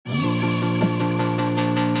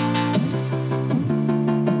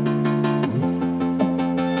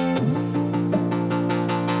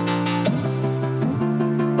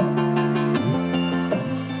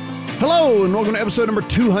Hello, and welcome to episode number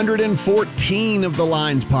 214 of the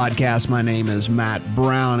Lines Podcast. My name is Matt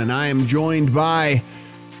Brown, and I am joined by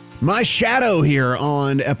my shadow here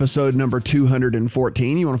on episode number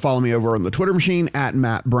 214. You want to follow me over on the Twitter machine at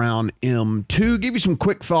MattBrownM2. Give you some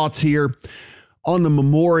quick thoughts here on the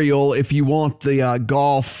Memorial. If you want the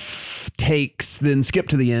golf takes, then skip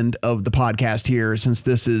to the end of the podcast here. Since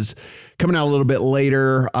this is coming out a little bit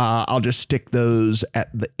later, I'll just stick those at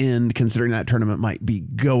the end, considering that tournament might be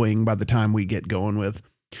going by the time we get going with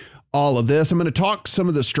all of this. I'm going to talk some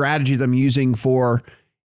of the strategies I'm using for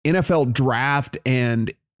NFL draft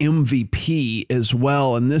and MVP as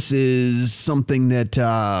well. And this is something that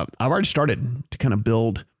I've already started to kind of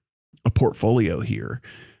build a portfolio here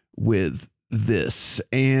with this.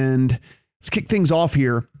 And let's kick things off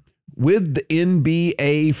here with the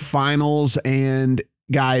NBA Finals. And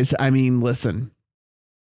guys, I mean, listen,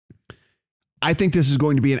 I think this is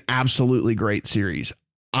going to be an absolutely great series.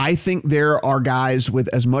 I think there are guys with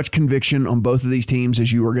as much conviction on both of these teams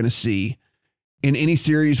as you are going to see in any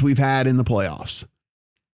series we've had in the playoffs.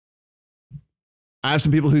 I have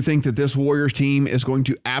some people who think that this Warriors team is going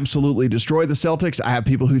to absolutely destroy the Celtics. I have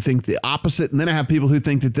people who think the opposite. And then I have people who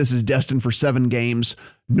think that this is destined for 7 games,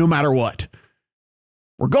 no matter what.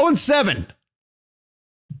 We're going 7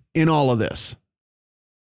 in all of this.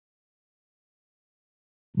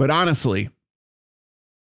 But honestly,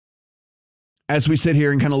 as we sit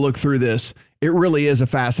here and kind of look through this, it really is a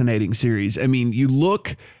fascinating series. I mean, you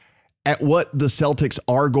look at what the Celtics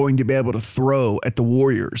are going to be able to throw at the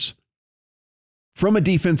Warriors from a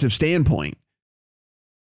defensive standpoint.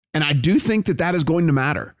 And I do think that that is going to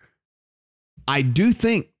matter. I do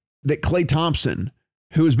think that Klay Thompson,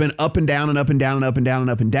 who has been up and down and up and down and up and down and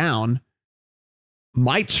up and down,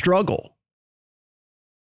 might struggle.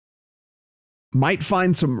 Might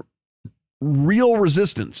find some real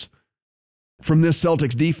resistance from this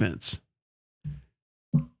Celtics defense.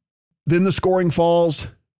 Then the scoring falls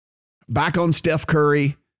back on Steph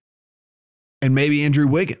Curry and maybe Andrew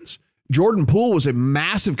Wiggins. Jordan Poole was a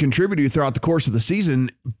massive contributor throughout the course of the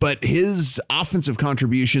season, but his offensive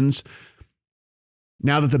contributions,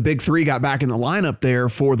 now that the big three got back in the lineup there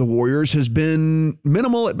for the Warriors, has been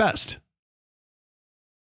minimal at best.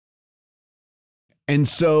 And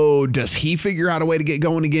so does he figure out a way to get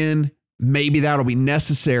going again? Maybe that'll be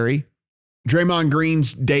necessary. Draymond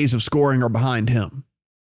Green's days of scoring are behind him.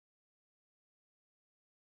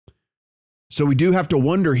 So we do have to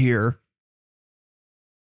wonder here,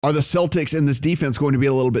 are the Celtics and this defense going to be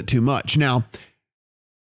a little bit too much? Now,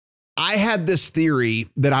 I had this theory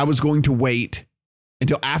that I was going to wait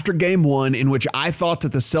until after game 1, in which I thought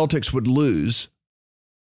that the Celtics would lose.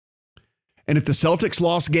 And if the Celtics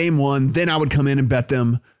lost game 1, then I would come in and bet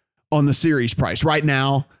them on the series price. Right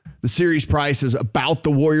now, the series price is about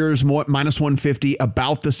the Warriors minus 150,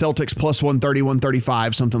 about the Celtics plus 130,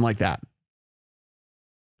 135, something like that.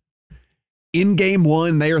 In game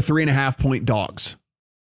 1, they are 3.5-point dogs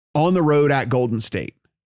on the road at Golden State.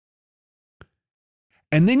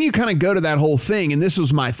 And then you kind of go to that whole thing, and this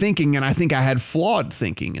was my thinking, and I think I had flawed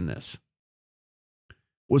thinking in this,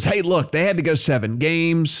 was, hey, look, they had to go 7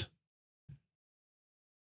 games.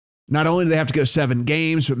 Not only do they have to go 7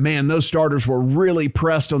 games, but man, those starters were really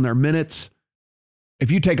pressed on their minutes.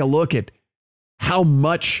 If you take a look at how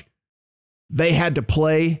much they had to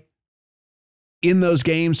play in those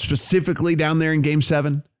games, specifically down there in game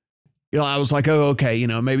 7, I was like, oh, okay,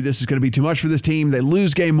 maybe this is going to be too much for this team. They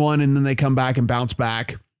lose game 1 and then they come back and bounce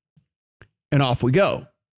back and off we go.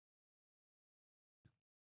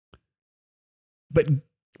 But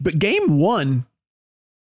game 1,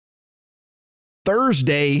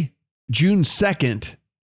 Thursday, June 2nd,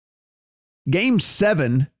 game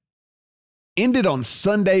 7 ended on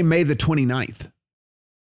Sunday, May the 29th.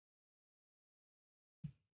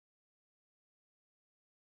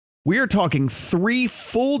 We are talking 3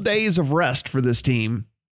 full days of rest for this team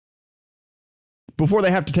before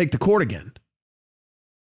they have to take the court again.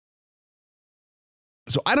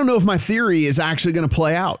 So I don't know if my theory is actually going to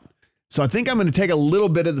play out. So I think I'm going to take a little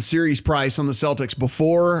bit of the series price on the Celtics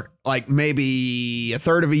before, like maybe a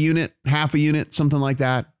third of a unit, half a unit, something like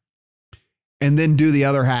that. And then do the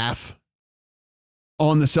other half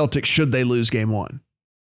on the Celtics should they lose game 1.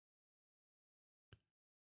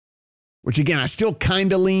 Which, again, I still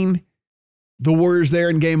kind of lean the Warriors there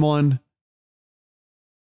in game 1.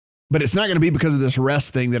 But it's not going to be because of this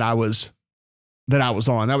rest thing that I was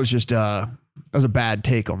on. That was just that was a bad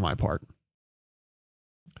take on my part.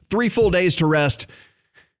 3 full days to rest.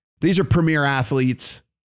 These are premier athletes.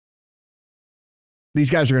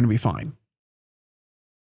 These guys are going to be fine.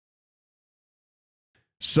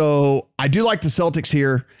 So I do like the Celtics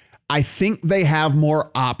here. I think they have more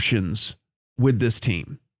options with this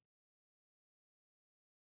team.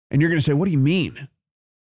 And you're going to say, what do you mean?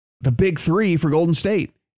 The big three for Golden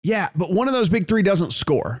State. Yeah, but one of those big three doesn't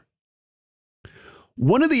score.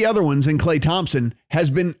 One of the other ones in Klay Thompson has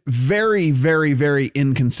been very, very, very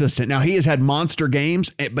inconsistent. Now, he has had monster games,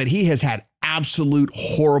 but he has had absolute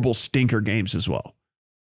horrible stinker games as well.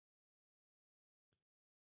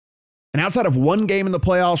 And outside of one game in the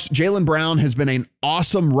playoffs, Jaylen Brown has been an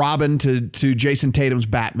awesome Robin to Jason Tatum's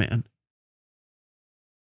Batman.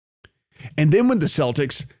 And then with the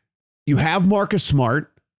Celtics, you have Marcus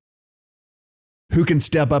Smart, who can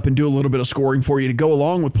step up and do a little bit of scoring for you to go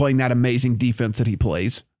along with playing that amazing defense that he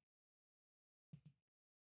plays.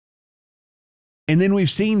 And then we've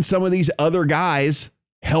seen some of these other guys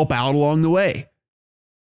help out along the way.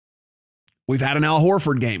 We've had an Al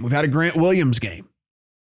Horford game. We've had a Grant Williams game.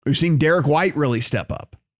 We've seen Derek White really step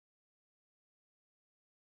up.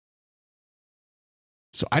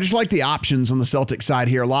 So I just like the options on the Celtics side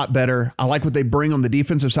here a lot better. I like what they bring on the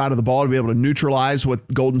defensive side of the ball to be able to neutralize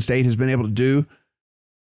what Golden State has been able to do.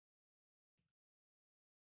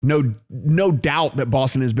 No doubt that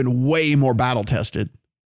Boston has been way more battle tested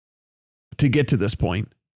to get to this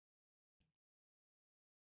point.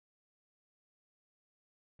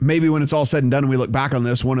 Maybe when it's all said and done and we look back on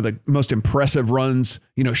this, one of the most impressive runs,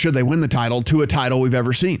 should they win the title, to a title we've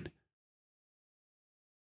ever seen.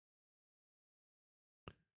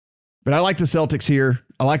 But I like the Celtics here.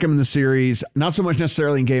 I like them in the series. Not so much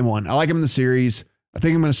necessarily in game one. I like them in the series. I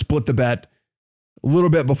think I'm going to split the bet a little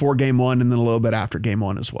bit before game one and then a little bit after game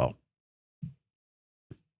one as well.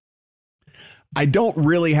 I don't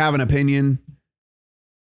really have an opinion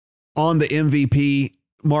on the MVP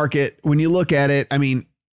market. When you look at it,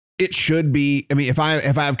 it should be, if I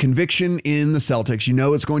have conviction in the Celtics,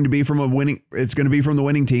 it's going to be from the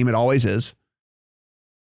winning team. It always is.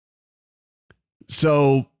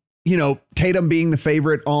 So, Tatum being the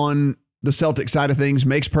favorite on the Celtics side of things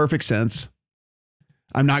makes perfect sense.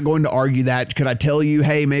 I'm not going to argue that. Could I tell you,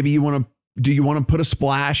 hey, maybe do you want to put a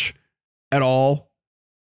splash at all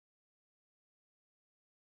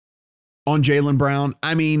on Jaylen Brown?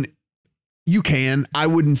 You can. I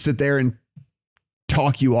wouldn't sit there and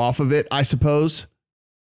talk you off of it, I suppose.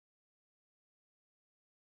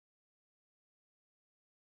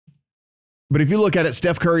 But if you look at it,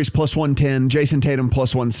 Steph Curry's plus 110, Jason Tatum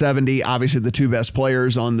plus 170, obviously the two best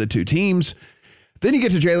players on the two teams. Then you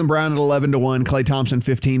get to Jaylen Brown at 11-1, Klay Thompson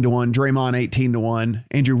 15-1, Draymond 18-1,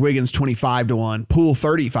 Andrew Wiggins 25-1, Poole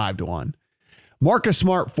 35-1, Marcus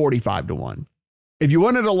Smart 45-1. If you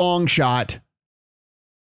wanted a long shot,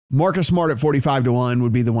 Marcus Smart at 45-1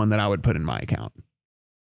 would be the one that I would put in my account.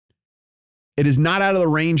 It is not out of the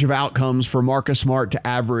range of outcomes for Marcus Smart to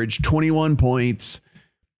average 21 points,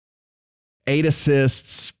 8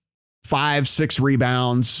 assists, 5-6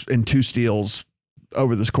 rebounds, and 2 steals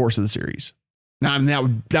over the course of the series. Now,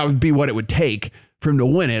 that would be what it would take for him to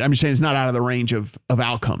win it. I'm just saying it's not out of the range of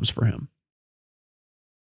outcomes for him.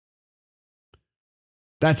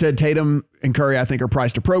 That said, Tatum and Curry, I think, are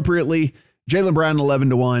priced appropriately. Jaylen Brown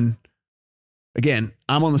 11-1. Again,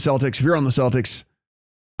 I'm on the Celtics. If you're on the Celtics,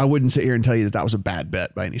 I wouldn't sit here and tell you that was a bad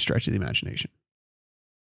bet by any stretch of the imagination.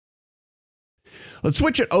 Let's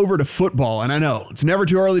switch it over to football. And I know it's never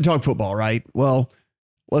too early to talk football, right? Well,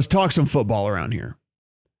 let's talk some football around here.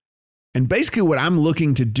 And basically what I'm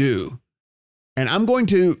looking to do, and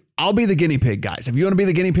I'll be the guinea pig, guys. If you want to be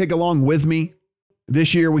the guinea pig along with me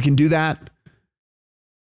this year, we can do that.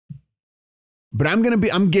 But I'm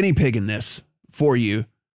guinea pigging this for you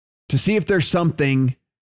to see if there's something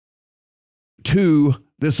to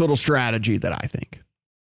this little strategy that I think.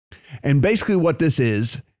 And basically what this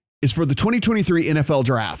is for the 2023 NFL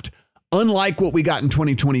draft. Unlike what we got in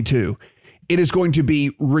 2022, it is going to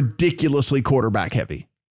be ridiculously quarterback heavy.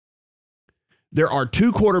 There are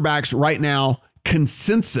 2 quarterbacks right now,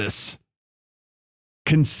 consensus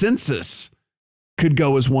could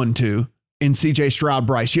go as 1-2 in CJ Stroud,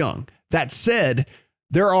 Bryce Young. That said,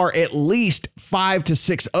 there are at least 5 to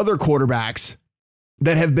 6 other quarterbacks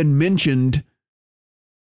that have been mentioned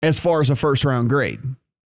as far as a first round grade.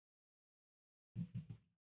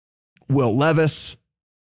 Will Levis,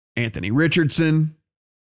 Anthony Richardson,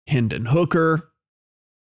 Hendon Hooker,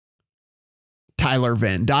 Tyler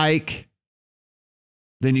Van Dyke.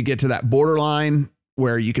 Then you get to that borderline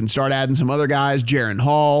where you can start adding some other guys, Jaren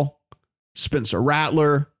Hall, Spencer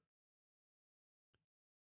Rattler.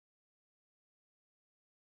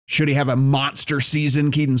 Should he have a monster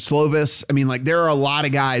season, Keaton Slovis? There are a lot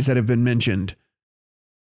of guys that have been mentioned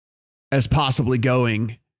as possibly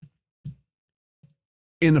going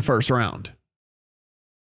in the first round.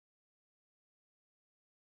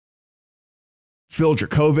 Phil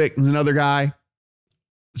Dracovic is another guy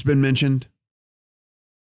that's been mentioned.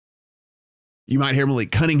 You might hear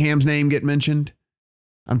Malik Cunningham's name get mentioned.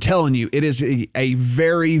 I'm telling you, it is a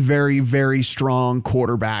very, very, very strong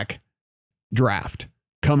quarterback draft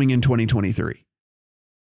coming in 2023.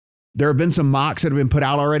 There have been some mocks that have been put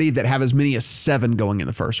out already that have as many as 7 going in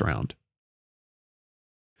the first round.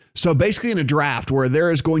 So basically in a draft where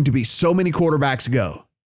there is going to be so many quarterbacks go,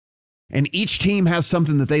 and each team has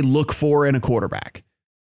something that they look for in a quarterback,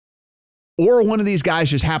 or one of these guys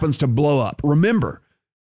just happens to blow up. Remember,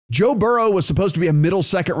 Joe Burrow was supposed to be a middle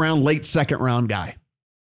second round, late second round guy.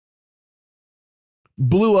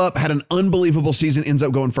 Blew up, had an unbelievable season, ends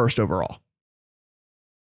up going first overall.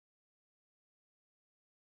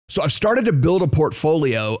 So I've started to build a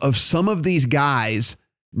portfolio of some of these guys,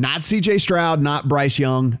 not CJ Stroud, not Bryce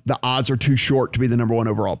Young. The odds are too short to be the number 1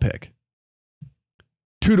 overall pick.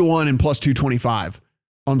 2-1 and plus 225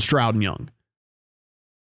 on Stroud and Young.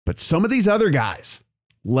 But some of these other guys,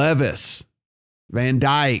 Levis, Van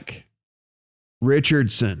Dyke,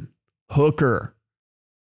 Richardson, Hooker,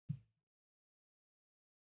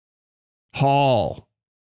 Hall,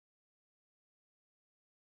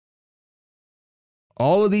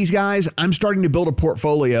 all of these guys, I'm starting to build a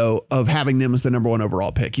portfolio of having them as the number 1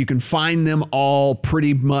 overall pick. You can find them all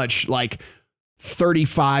pretty much like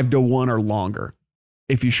 35-1 or longer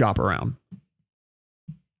if you shop around.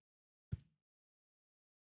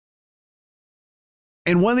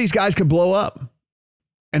 And one of these guys could blow up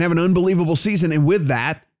and have an unbelievable season. And with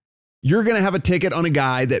that, you're going to have a ticket on a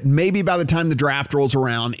guy that maybe by the time the draft rolls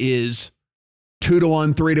around is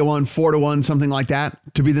 2-1, 3-1, 4-1, something like that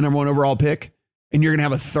to be the number 1 overall pick. And you're going to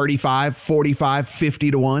have a 35, 45,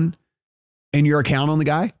 50-1 in your account on the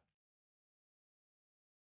guy.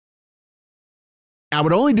 I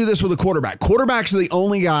would only do this with a quarterback. Quarterbacks are the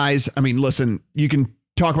only guys. I mean, listen, you can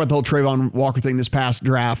talk about the whole Trayvon Walker thing this past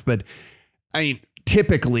draft, but I mean,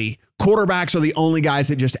 typically quarterbacks are the only guys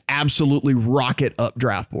that just absolutely rocket up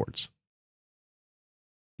draft boards.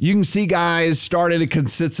 You can see guys start at a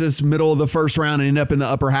consensus middle of the first round and end up in the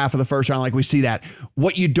upper half of the first round. Like we see that.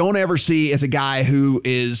 What you don't ever see is a guy who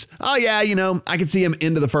is, oh yeah, I could see him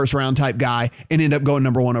into the first round type guy and end up going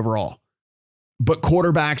number 1 overall. But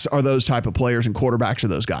quarterbacks are those type of players, and quarterbacks are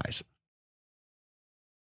those guys.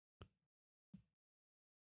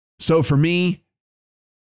 So for me,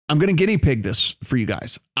 I'm going to guinea pig this for you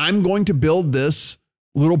guys. I'm going to build this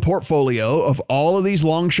little portfolio of all of these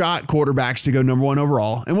long shot quarterbacks to go number 1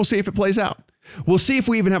 overall, and we'll see if it plays out. We'll see if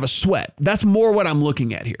we even have a sweat. That's more what I'm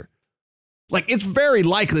looking at here. Like, it's very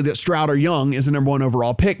likely that Stroud or Young is the number 1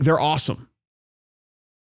 overall pick. They're awesome.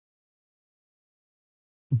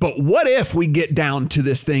 But what if we get down to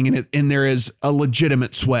this thing and there is a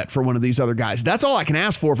legitimate sweat for one of these other guys? That's all I can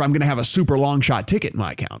ask for if I'm going to have a super long shot ticket in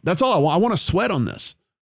my account. That's all I want. I want to sweat on this.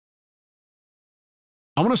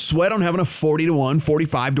 I want to sweat on having a 40-1,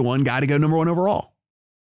 45-1 guy to go number 1 overall.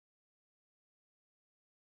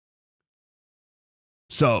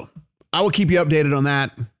 So I will keep you updated on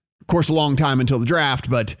that. Of course, a long time until the draft,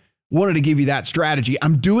 but wanted to give you that strategy.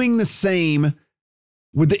 I'm doing the same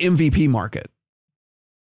with the MVP market.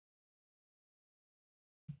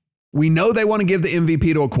 We know they want to give the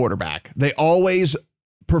MVP to a quarterback. They always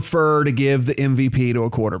prefer to give the MVP to a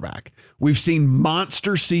quarterback. We've seen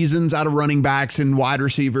monster seasons out of running backs and wide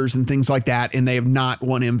receivers and things like that, and they have not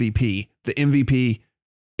won MVP. The MVP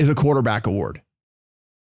is a quarterback award.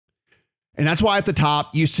 And that's why at the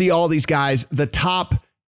top, you see all these guys, the top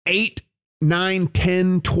 8, 9,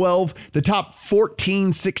 10, 12, the top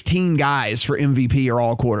 14, 16 guys for MVP are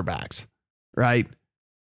all quarterbacks, right?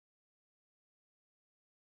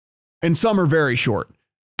 And some are very short.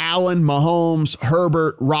 Allen, Mahomes,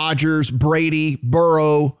 Herbert, Rodgers, Brady,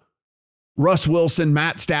 Burrow, Russ Wilson,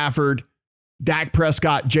 Matt Stafford, Dak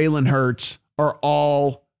Prescott, Jalen Hurts are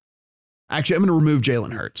all, actually, I'm going to remove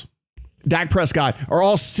Jalen Hurts. Dak Prescott are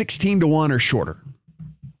all 16-1 or shorter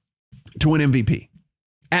to win MVP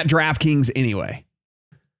at DraftKings anyway.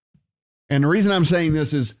 And the reason I'm saying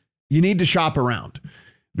this is you need to shop around,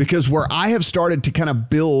 because where I have started to kind of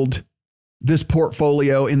build this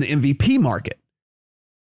portfolio in the MVP market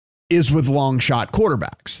is with long shot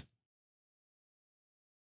quarterbacks.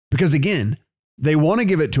 Because again, they want to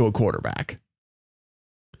give it to a quarterback.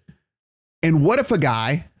 And what if a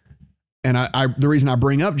guy, and the reason I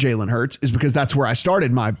bring up Jalen Hurts is because that's where I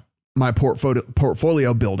started my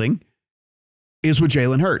portfolio building, is with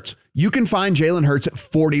Jalen Hurts. You can find Jalen Hurts at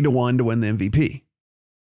 40-1 to win the MVP.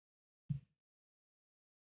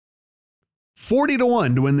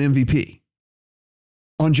 40-1 to win the MVP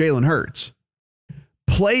on Jalen Hurts,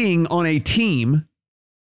 playing on a team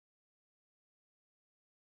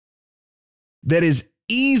that is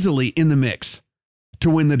easily in the mix to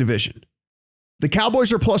win the division. The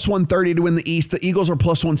Cowboys are plus 130 to win the East. The Eagles are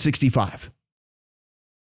plus 165.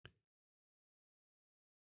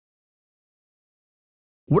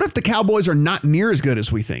 What if the Cowboys are not near as good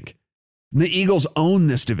as we think? And the Eagles own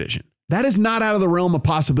this division. That is not out of the realm of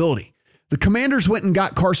possibility. The Commanders went and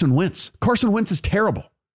got Carson Wentz. Carson Wentz is terrible.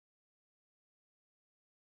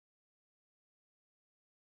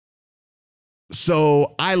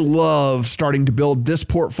 So I love starting to build this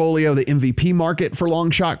portfolio, the MVP market for long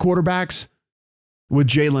shot quarterbacks with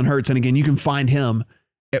Jalen Hurts. And again, you can find him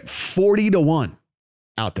at 40-1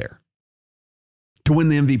 out there to win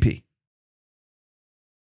the MVP.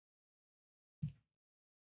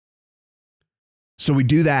 So we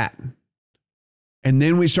do that. And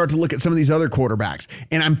then we start to look at some of these other quarterbacks.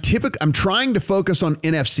 And I'm trying to focus on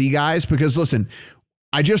NFC guys because listen,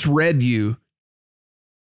 I just read you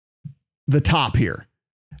the top here.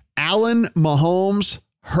 Allen, Mahomes,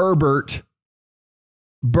 Herbert,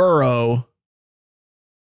 Burrow,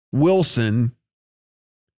 Wilson,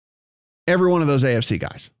 every one of those AFC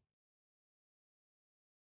guys.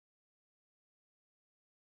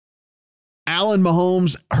 Allen,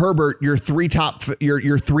 Mahomes, Herbert, your three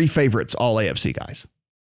favorites, all AFC guys.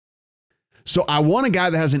 So I want a guy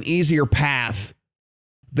that has an easier path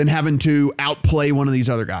than having to outplay one of these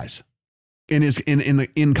other guys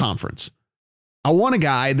in conference. I want a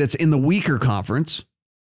guy that's in the weaker conference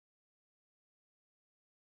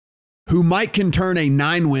who can turn a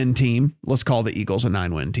 9-win team, let's call the Eagles a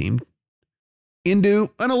 9-win team, into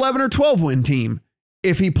an 11 or 12-win team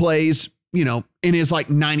if he plays, in his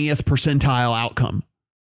 90th percentile outcome.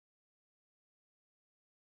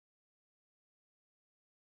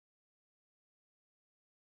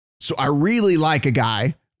 So I really like a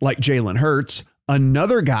guy like Jalen Hurts.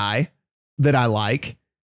 Another guy that I like,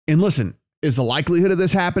 and listen, is the likelihood of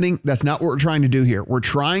this happening? That's not what we're trying to do here. We're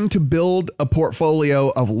trying to build a portfolio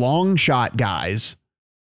of long shot guys.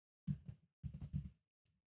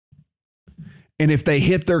 And if they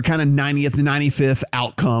hit their kind of 90th, 95th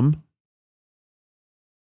outcome,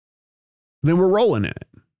 then we're rolling in it.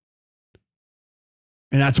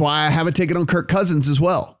 And that's why I have a ticket on Kirk Cousins as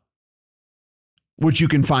well, which you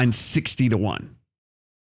can find 60-1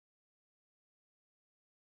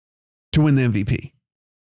 to win the MVP.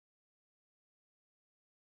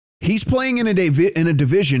 He's playing in a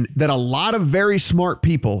division that a lot of very smart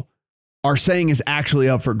people are saying is actually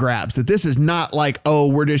up for grabs. That this is not like, oh,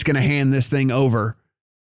 we're just going to hand this thing over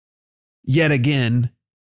yet again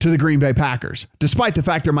to the Green Bay Packers, despite the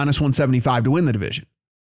fact they're minus 175 to win the division.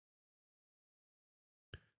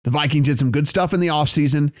 The Vikings did some good stuff in the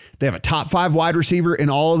offseason. They have a top 5 wide receiver in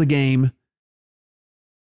all of the game.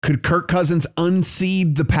 Could Kirk Cousins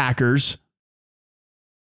unseed the Packers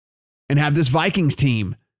and have this Vikings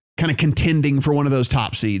team kind of contending for one of those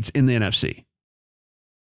top seeds in the NFC?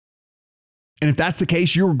 And if that's the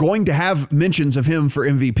case, you're going to have mentions of him for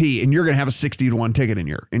MVP, and you're going to have a 60-1 ticket in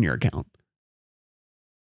your account.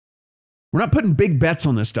 We're not putting big bets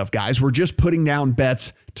on this stuff, guys. We're just putting down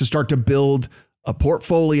bets to start to build a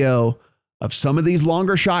portfolio of some of these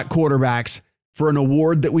longer shot quarterbacks for an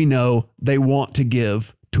award that we know they want to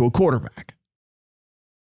give to a quarterback.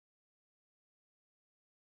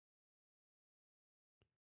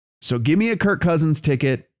 So give me a Kirk Cousins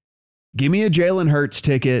ticket. Give me a Jalen Hurts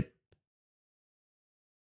ticket.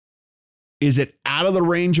 Is it out of the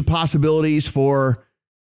range of possibilities for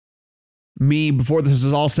me, before this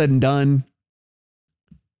is all said and done,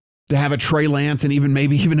 to have a Trey Lance and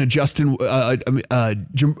maybe even a Justin, sorry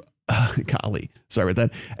about that,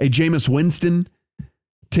 a Jameis Winston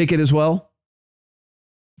ticket as well?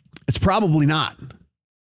 It's probably not.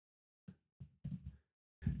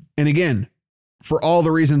 And again, for all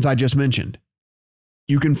the reasons I just mentioned,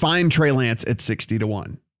 you can find Trey Lance at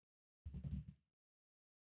 60-1.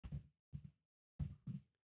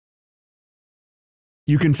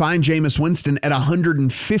 You can find Jameis Winston at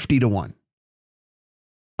 150-1.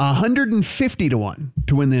 150-1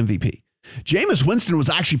 to win the MVP. Jameis Winston was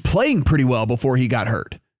actually playing pretty well before he got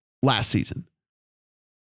hurt last season.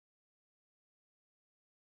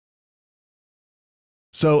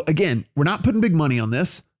 So again, we're not putting big money on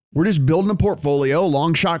this. We're just building a portfolio,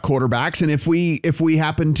 long shot quarterbacks, and if we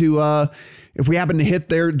happen to hit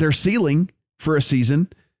their ceiling for a season,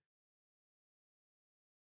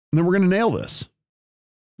 then we're going to nail this.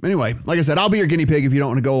 Anyway, like I said, I'll be your guinea pig if you don't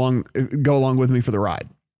want to go along with me for the ride.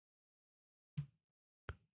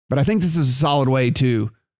 But I think this is a solid way to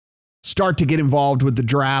start to get involved with the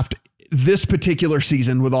draft this particular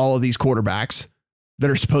season with all of these quarterbacks that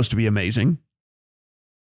are supposed to be amazing.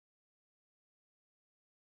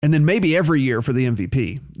 And then maybe every year for the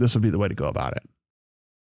MVP, this would be the way to go about it.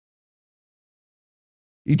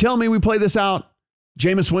 You tell me we play this out,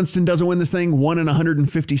 Jameis Winston doesn't win this thing 1 in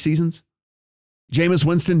 150 seasons? Jameis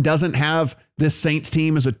Winston doesn't have this Saints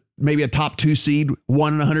team as maybe a top 2 seed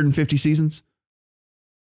 1 in 150 seasons?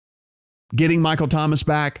 Getting Michael Thomas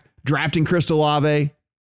back, drafting Chris Olave,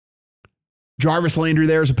 Jarvis Landry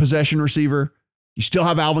there as a possession receiver. You still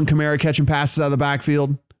have Alvin Kamara catching passes out of the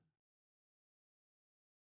backfield.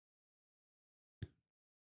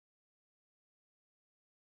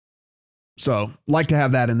 So, like to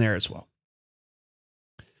have that in there as well.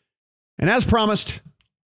 And as promised,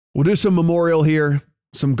 we'll do some memorial here,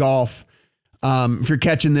 some golf. If you're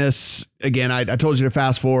catching this, again, I told you to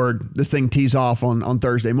fast forward. This thing tees off on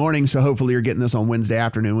Thursday morning, so hopefully you're getting this on Wednesday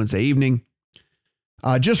afternoon, Wednesday evening.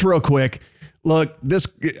 Just real quick, look,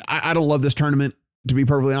 I don't love this tournament, to be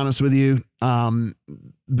perfectly honest with you.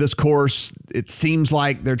 This course, it seems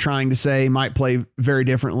like they're trying to say might play very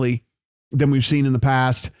differently than we've seen in the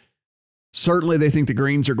past. Certainly, they think the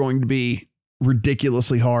greens are going to be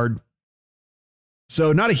ridiculously hard.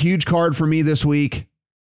 So not a huge card for me this week.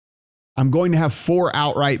 I'm going to have 4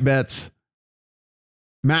 outright bets.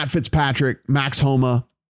 Matt Fitzpatrick, Max Homa,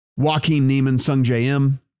 Joaquin Niemann, Sungjae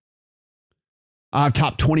Im. I have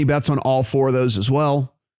top 20 bets on all 4 of those as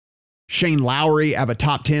well. Shane Lowry, I have a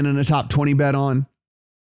top 10 and a top 20 bet on.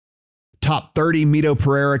 Top 30, Mito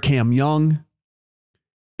Pereira, Cam Young.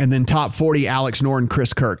 And then top 40, Alex Noren,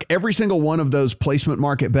 Chris Kirk. Every single one of those placement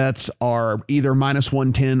market bets are either minus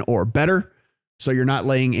 110 or better. So you're not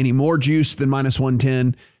laying any more juice than minus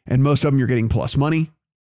 110. And most of them you're getting plus money.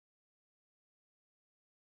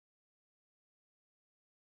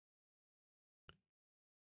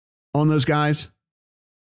 On those guys.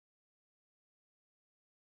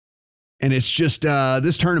 And it's just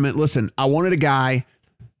this tournament. Listen, I wanted a guy,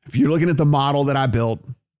 if you're looking at the model that I built,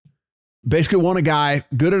 basically want a guy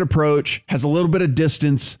good at approach, has a little bit of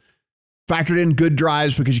distance, factored in good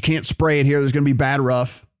drives because you can't spray it here. There's going to be bad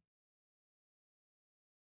rough.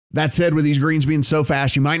 That said, with these greens being so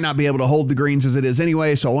fast, you might not be able to hold the greens as it is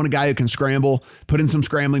anyway. So I want a guy who can scramble, put in some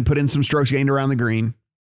scrambling, put in some strokes gained around the green.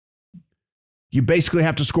 You basically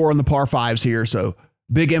have to score on the par 5s here. So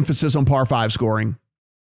big emphasis on par 5 scoring.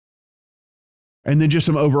 And then just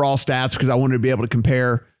some overall stats because I wanted to be able to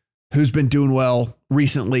compare who's been doing well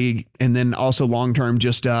recently, and then also long-term,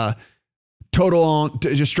 just total on,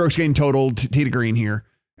 just strokes gained total tee to green here,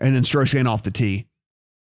 and then strokes gained off the tee.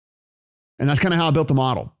 And that's kind of how I built the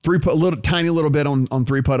model. Tiny little bit on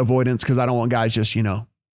 3-putt avoidance because I don't want guys just,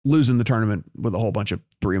 losing the tournament with a whole bunch of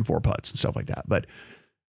 3 and 4 putts and stuff like that. But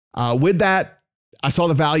with that, I saw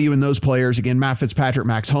the value in those players. Again, Matt Fitzpatrick,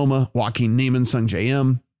 Max Homa, Joaquin Niemann, Sungjae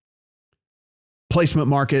Im. Placement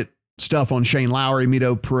market stuff on Shane Lowry,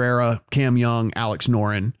 Mito Pereira, Cam Young, Alex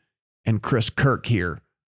Noren, and Chris Kirk here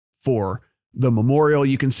for the Memorial.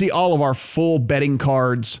 You can see all of our full betting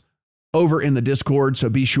cards over in the Discord, so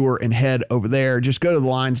be sure and head over there. Just go to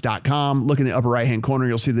thelines.com. Look in the upper right-hand corner.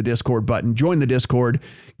 You'll see the Discord button. Join the Discord.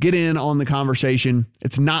 Get in on the conversation.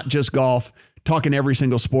 It's not just golf. Talking every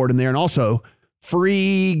single sport in there. And also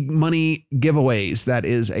free money giveaways. That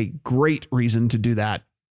is a great reason to do that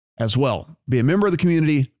as well. Be a member of the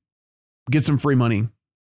community. Get some free money.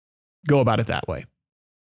 Go about it that way.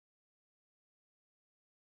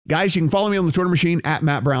 Guys, you can follow me on the Twitter machine at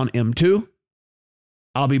MattBrownM2.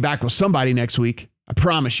 I'll be back with somebody next week. I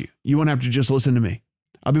promise you. You won't have to just listen to me.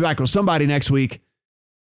 I'll be back with somebody next week.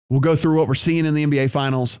 We'll go through what we're seeing in the NBA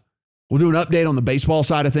Finals. We'll do an update on the baseball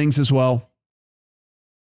side of things as well.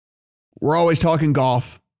 We're always talking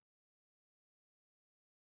golf.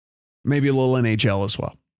 Maybe a little NHL as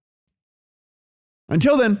well.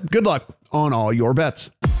 Until then, good luck on all your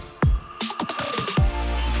bets.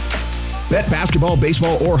 Bet basketball,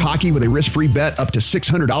 baseball, or hockey with a risk-free bet up to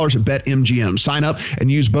 $600 at BetMGM. Sign up and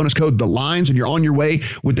use bonus code THELINES, and you're on your way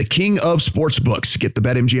with the king of sportsbooks. Get the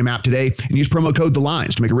BetMGM app today and use promo code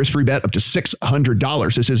THELINES to make a risk-free bet up to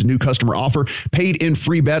 $600. This is a new customer offer. Paid in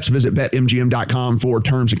free bets. Visit BetMGM.com for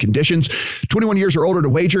terms and conditions. 21 years or older to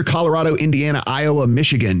wager. Colorado, Indiana, Iowa,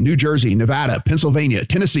 Michigan, New Jersey, Nevada, Pennsylvania,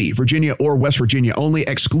 Tennessee, Virginia, or West Virginia only.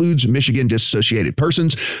 Excludes Michigan disassociated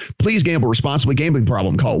persons. Please gamble responsibly. Gambling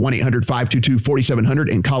problem? Call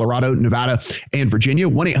 1-800-522-4700 in Colorado, Nevada, and Virginia.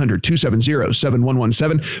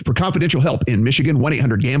 1-800-270-7117 for confidential help in Michigan.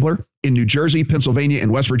 1-800-GAMBLER in New Jersey, Pennsylvania,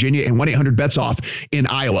 and West Virginia, and 1-800-BETS-OFF in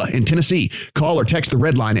Iowa. In Tennessee, call or text the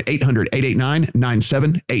red line at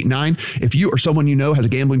 800-889-9789. If you or someone you know has a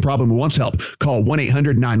gambling problem and wants help, call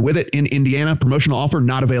 1-800-9-WITH-IT in Indiana. Promotional offer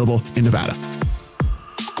not available in Nevada.